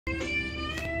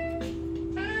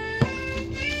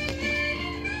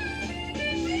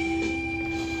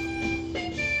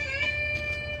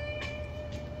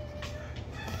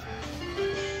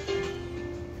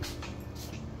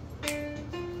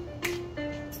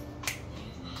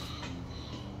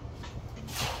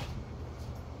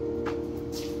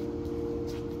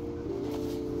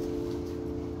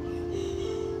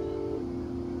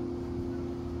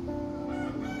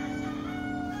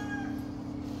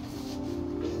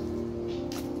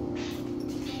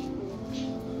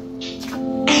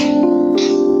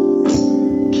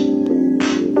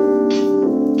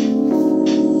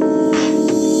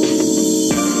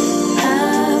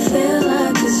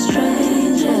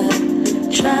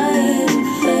trying to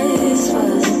face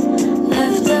what's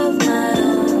left of my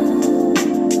own.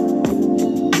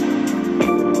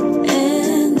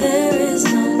 And there is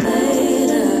no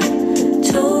later,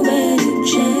 too many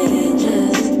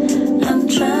changes, I'm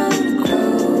trying to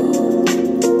grow.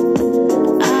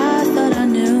 I thought I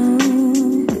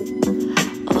knew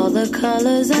all the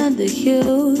colors and the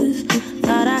hues,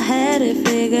 thought I had it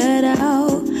figured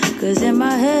out, 'cause in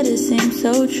my head it seems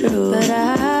so true, but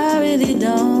I really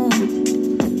don't.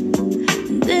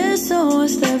 And there's so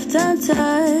much left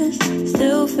untouched,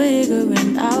 still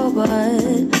figuring out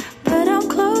but I'm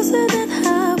closer than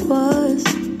I was.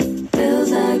 Feels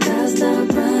like I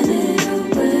stopped running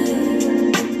away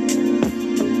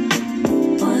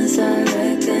once I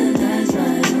recognize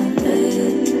my own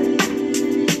pain.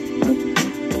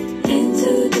 In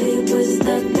too deep, we're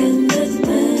stuck in this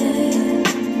pain.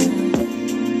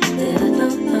 Yeah, I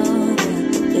don't know what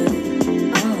to do.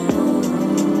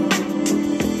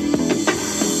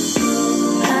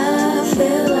 I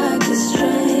feel like a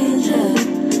stranger,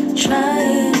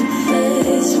 trying to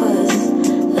face what's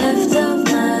left of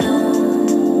my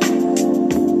own.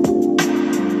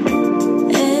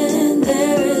 And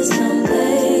there is no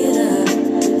later,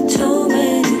 too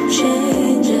many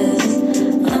changes,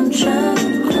 I'm trying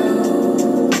to grow.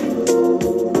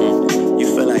 You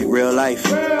feel like real life.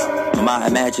 My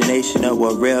imagination of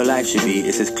what real life should be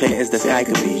is as clear as the sky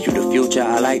could be. You the future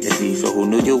I like to see, so who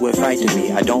knew you would frighten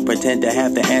me? I don't pretend to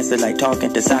have the answer like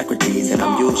talking to Socrates, and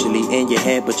I'm usually in your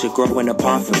head, but you're growing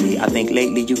apart from me. I think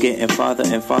lately you getting farther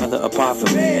and farther apart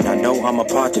from me, and I know I'm a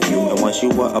part of you, and once you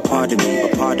were a part of me,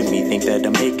 but part of me think that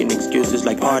I'm making excuses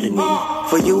like pardon me.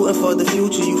 For you and for the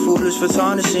future, you foolish for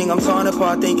tarnishing. I'm torn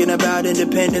apart thinking about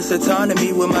independence,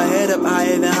 autonomy, with my head up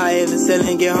higher than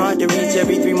ceiling. Get hard to reach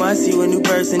every 3 months, you a new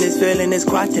person is feeling this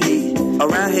quantity.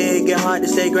 Around here it get hard to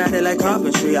stay grounded like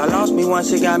carpentry. I lost me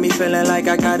once, it got me feeling like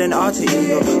I got an alter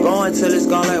ego. Going till it's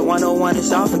gone like 101,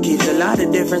 it's all for keeps. A lot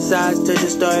of different sides to the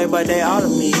story, but they all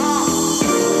of me.